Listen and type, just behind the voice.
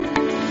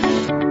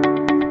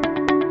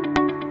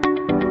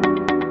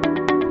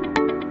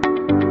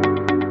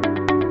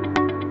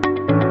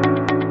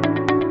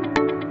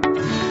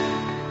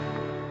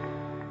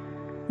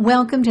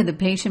Welcome to the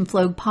Patient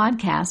Flow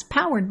podcast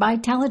powered by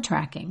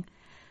Teletracking.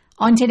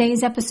 On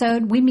today's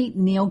episode, we meet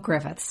Neil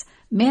Griffiths,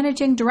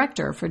 Managing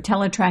Director for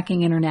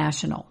Teletracking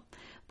International.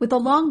 With a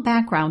long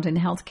background in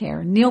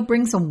healthcare, Neil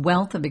brings a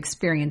wealth of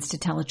experience to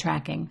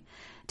teletracking.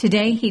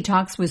 Today, he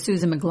talks with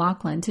Susan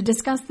McLaughlin to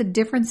discuss the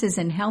differences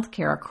in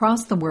healthcare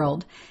across the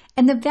world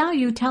and the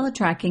value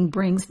teletracking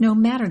brings no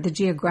matter the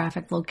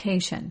geographic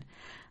location.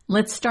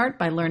 Let's start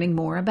by learning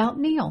more about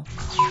Neil.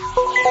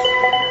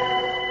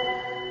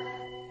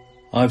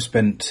 I've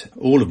spent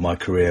all of my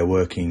career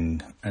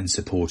working and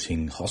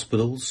supporting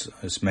hospitals.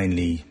 I was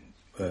mainly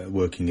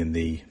working in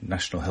the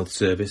National Health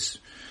Service.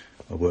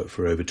 I worked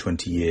for over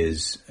 20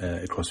 years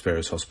across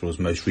various hospitals,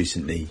 most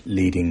recently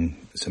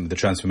leading some of the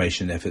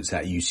transformation efforts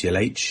at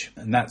UCLH.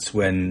 And that's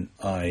when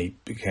I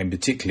became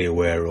particularly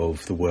aware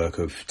of the work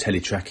of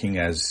teletracking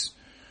as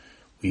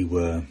we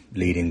were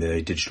leading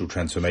the digital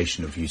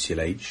transformation of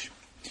UCLH.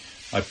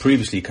 I'd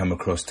previously come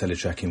across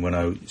teletracking when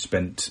I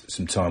spent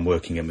some time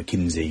working at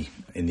McKinsey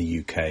in the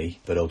UK,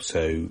 but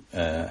also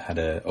had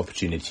an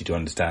opportunity to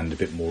understand a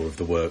bit more of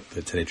the work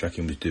that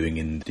teletracking was doing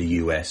in the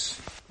US.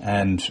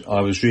 And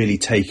I was really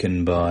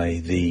taken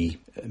by the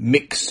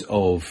mix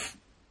of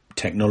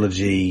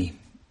technology,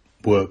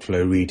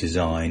 workflow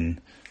redesign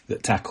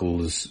that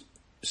tackles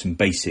some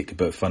basic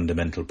but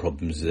fundamental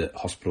problems that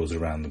hospitals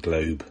around the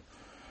globe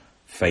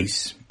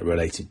face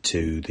related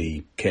to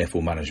the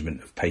careful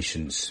management of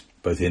patients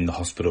both in the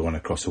hospital and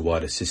across a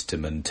wider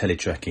system. And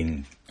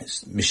teletracking,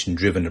 its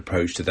mission-driven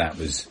approach to that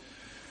was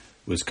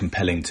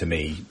compelling to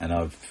me. And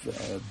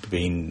I've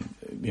been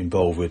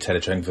involved with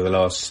teletracking for the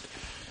last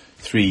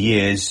 3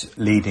 years,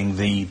 leading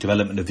the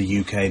development of the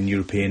UK and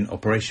European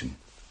operation.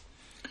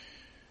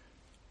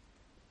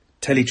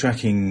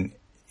 Teletracking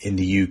in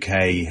the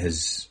UK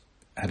has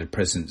had a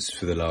presence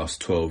for the last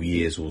 12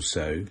 years or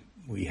so.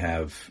 We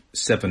have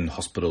 7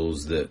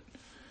 hospitals that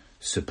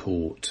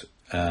support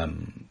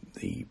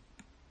the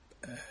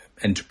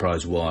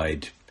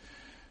enterprise-wide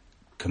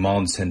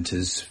command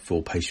centres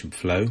for patient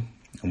flow,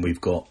 and we've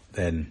got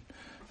then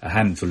a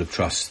handful of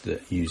trusts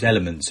that use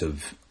elements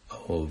of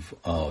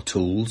our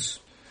tools,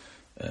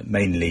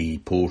 mainly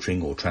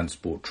porting or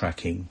transport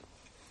tracking,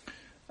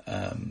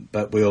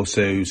 but we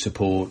also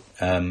support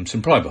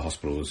some private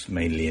hospitals,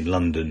 mainly in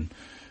London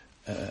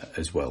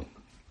as well.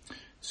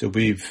 So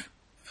we've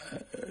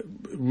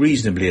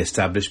reasonably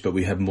established, but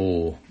we have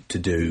more to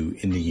do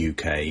in the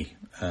UK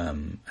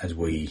as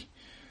we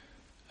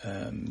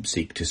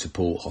seek to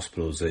support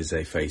hospitals as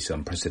they face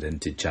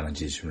unprecedented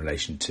challenges in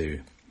relation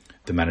to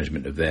the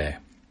management of their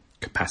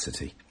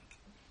capacity.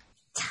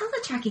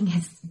 Teletracking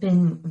has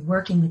been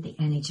working with the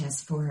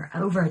NHS for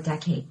over a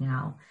decade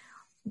now.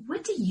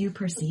 What do you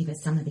perceive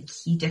as some of the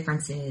key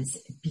differences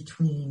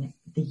between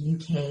the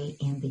UK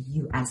and the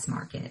US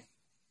market?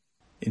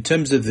 In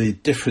terms of the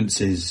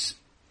differences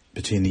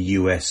between the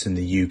US and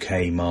the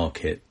UK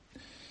market,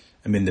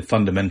 I mean, the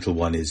fundamental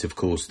one is, of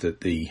course,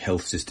 that the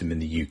health system in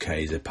the UK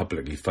is a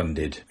publicly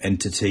funded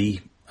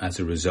entity. As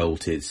a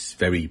result, it's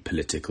very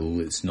political.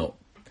 It's not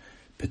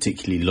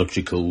particularly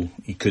logical.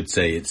 You could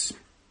say it's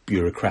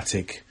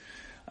bureaucratic.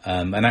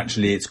 And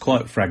actually, it's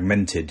quite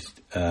fragmented,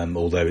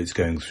 although it's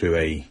going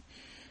through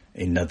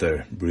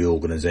another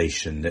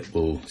reorganisation that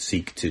will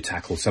seek to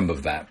tackle some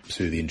of that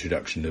through the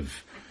introduction of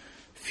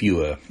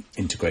fewer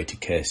integrated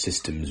care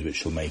systems,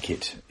 which will make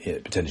it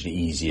potentially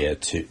easier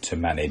to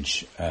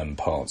manage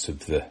parts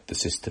of the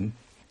system.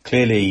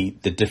 Clearly,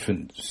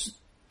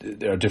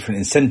 there are different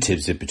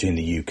incentives between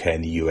the UK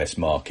and the US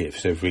market.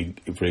 So,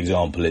 for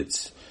example,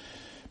 it's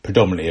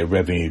predominantly a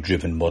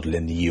revenue-driven model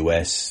in the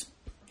US.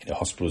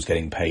 Hospitals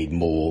getting paid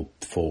more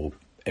for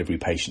every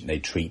patient they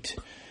treat.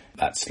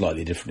 That's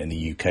slightly different in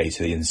the UK,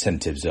 so the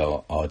incentives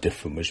are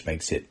different, which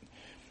makes it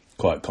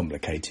quite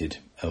complicated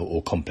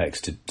or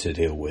complex to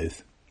deal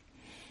with.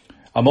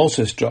 I'm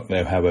also struck,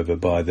 though, however,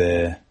 by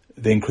the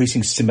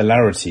increasing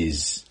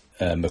similarities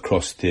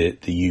across the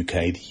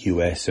UK, the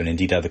US, and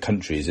indeed other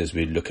countries as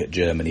we look at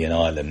Germany and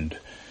Ireland.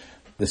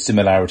 The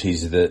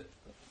similarities that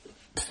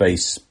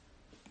face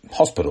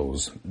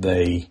hospitals,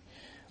 they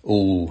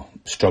all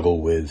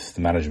struggle with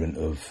the management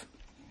of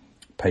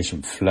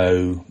patient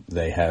flow.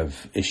 They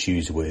have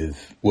issues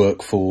with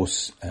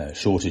workforce,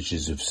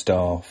 shortages of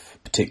staff,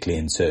 particularly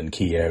in certain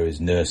key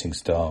areas, nursing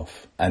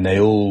staff, and they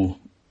all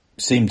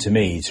seem to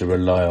me to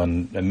rely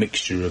on a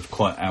mixture of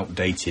quite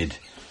outdated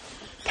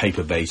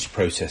paper-based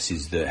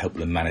processes that help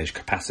them manage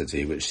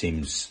capacity, which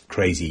seems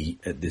crazy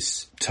at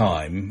this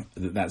time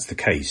that that's the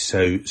case.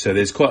 So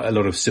there's quite a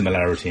lot of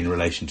similarity in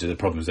relation to the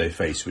problems they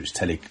face, which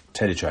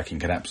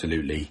teletracking can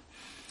absolutely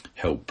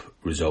help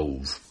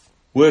resolve.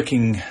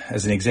 Working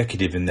as an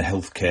executive in the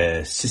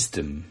healthcare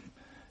system,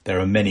 there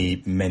are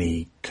many,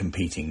 many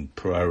competing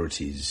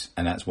priorities,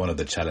 and that's one of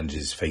the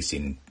challenges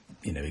facing,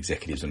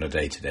 executives on a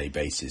day-to-day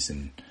basis,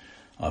 and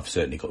I've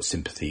certainly got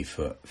sympathy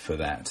for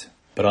that.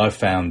 But I've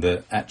found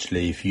that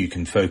actually if you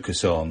can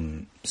focus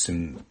on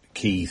some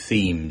key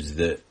themes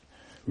that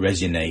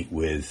resonate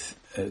with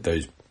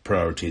those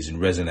priorities and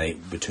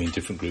resonate between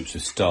different groups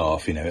of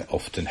staff, it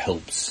often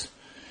helps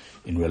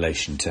in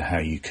relation to how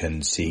you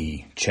can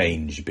see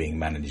change being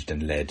managed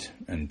and led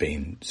and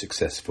being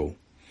successful.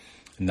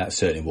 And that's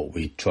certainly what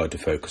we tried to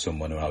focus on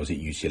when I was at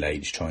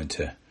UCLH, trying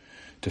to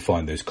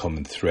find those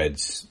common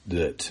threads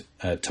that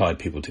tied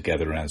people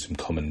together around some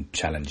common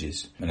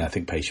challenges. And I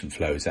think patient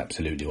flow is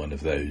absolutely one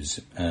of those.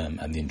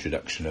 And the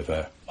introduction of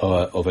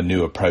a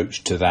new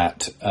approach to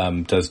that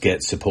does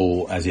get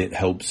support as it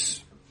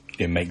helps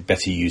make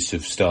better use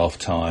of staff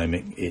time.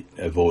 It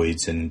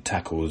avoids and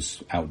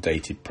tackles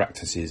outdated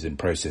practices and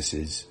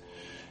processes,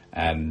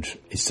 and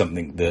is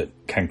something that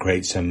can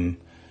create some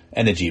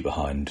energy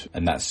behind.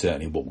 And that's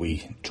certainly what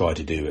we try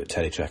to do at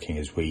Teletracking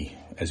as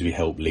we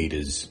help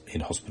leaders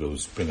in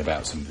hospitals bring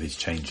about some of these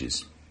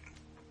changes.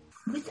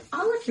 With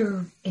all of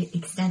your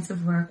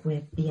extensive work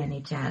with the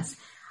NHS,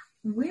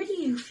 where do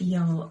you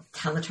feel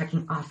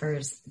teletracking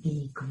offers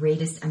the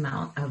greatest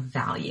amount of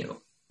value?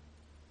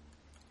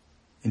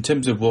 In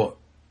terms of what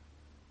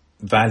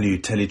value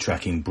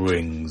teletracking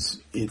brings,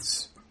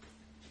 it's,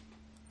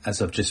 as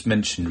I've just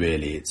mentioned,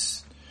 really,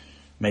 it's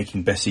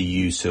making better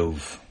use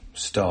of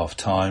staff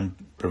time,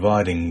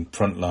 providing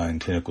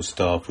frontline clinical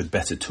staff with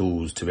better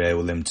tools to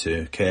enable them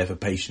to care for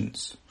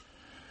patients.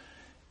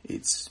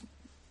 It's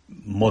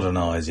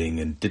modernising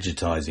and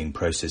digitising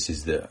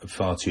processes that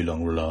far too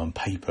long rely on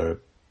paper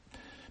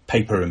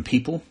and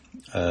people.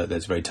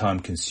 That's very time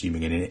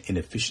consuming and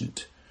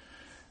inefficient.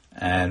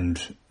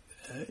 And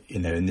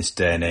in this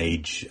day and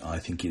age, I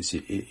think it's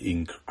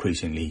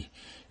increasingly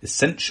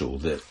essential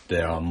that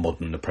there are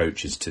modern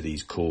approaches to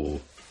these core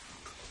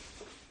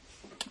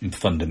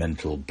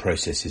fundamental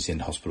processes in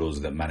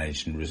hospitals that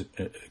manage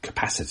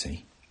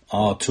capacity.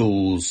 Our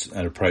tools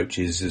and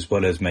approaches, as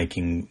well as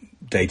making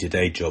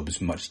day-to-day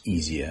jobs much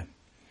easier,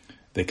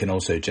 they can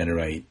also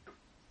generate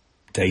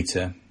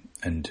data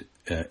and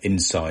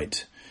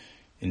insight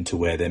into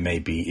where there may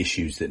be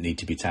issues that need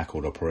to be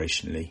tackled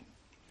operationally.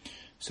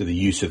 So the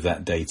use of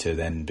that data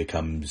then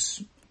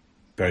becomes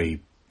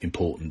very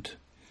important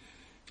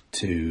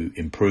to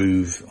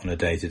improve on a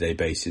day-to-day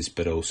basis,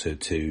 but also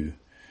to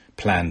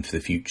plan for the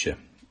future,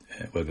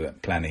 whether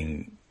that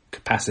planning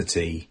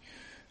capacity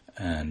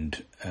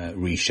and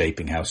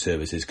reshaping how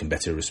services can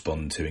better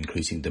respond to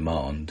increasing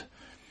demand.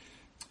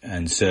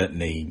 And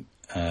certainly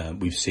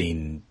we've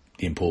seen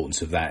the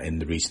importance of that in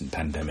the recent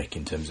pandemic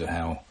in terms of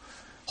how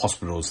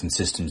hospitals and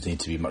systems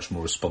need to be much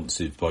more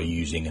responsive by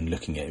using and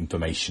looking at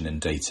information and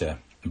data,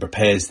 and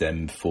prepares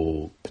them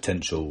for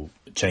potential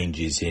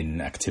changes in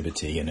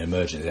activity and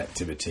emergent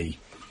activity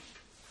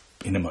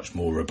in a much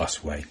more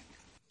robust way.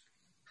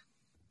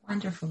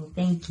 Wonderful,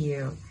 thank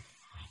you.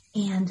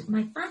 And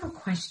my final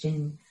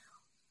question,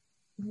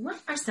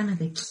 what are some of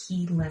the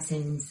key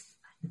lessons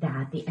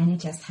that the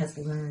NHS has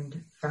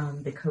learned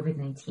from the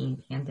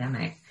COVID-19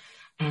 pandemic?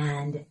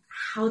 And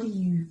how do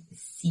you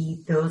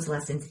see those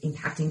lessons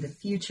impacting the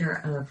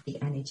future of the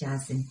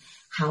NHS and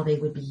how they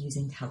would be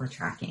using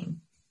teletracking?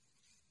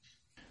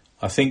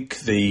 I think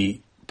the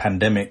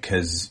pandemic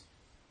has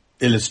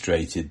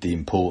illustrated the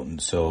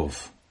importance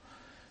of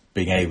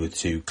being able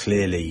to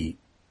clearly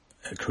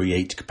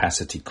create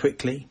capacity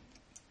quickly,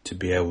 to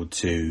be able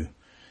to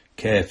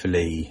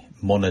carefully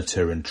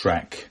monitor and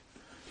track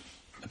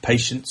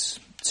patients,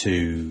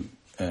 to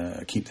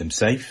keep them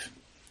safe.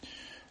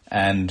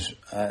 And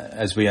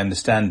as we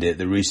understand it,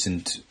 the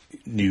recent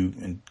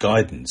new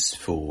guidance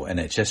for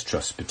NHS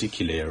trusts,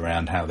 particularly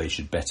around how they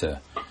should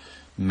better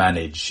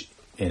manage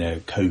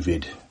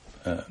COVID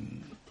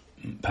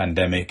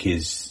pandemic,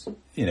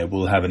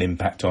 will have an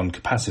impact on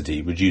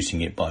capacity,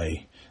 reducing it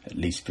by at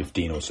least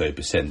 15 or so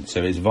 %.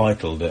 So it's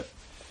vital that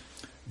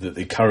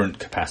the current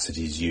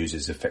capacity is used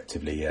as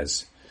effectively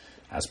as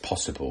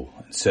possible.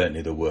 And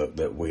certainly the work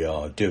that we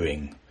are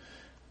doing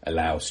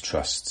allows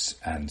trusts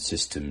and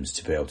systems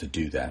to be able to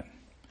do that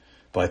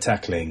by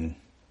tackling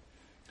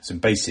some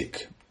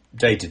basic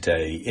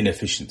day-to-day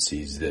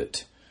inefficiencies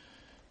that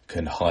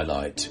can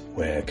highlight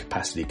where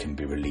capacity can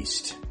be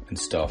released and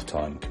staff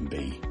time can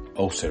be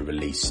also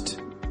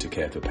released to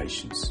care for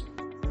patients.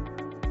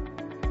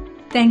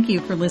 Thank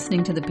you for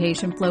listening to the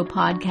Patient Flow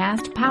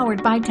podcast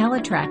powered by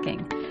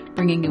Teletracking,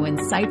 bringing you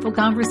insightful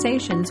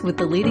conversations with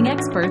the leading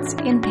experts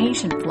in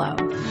patient flow.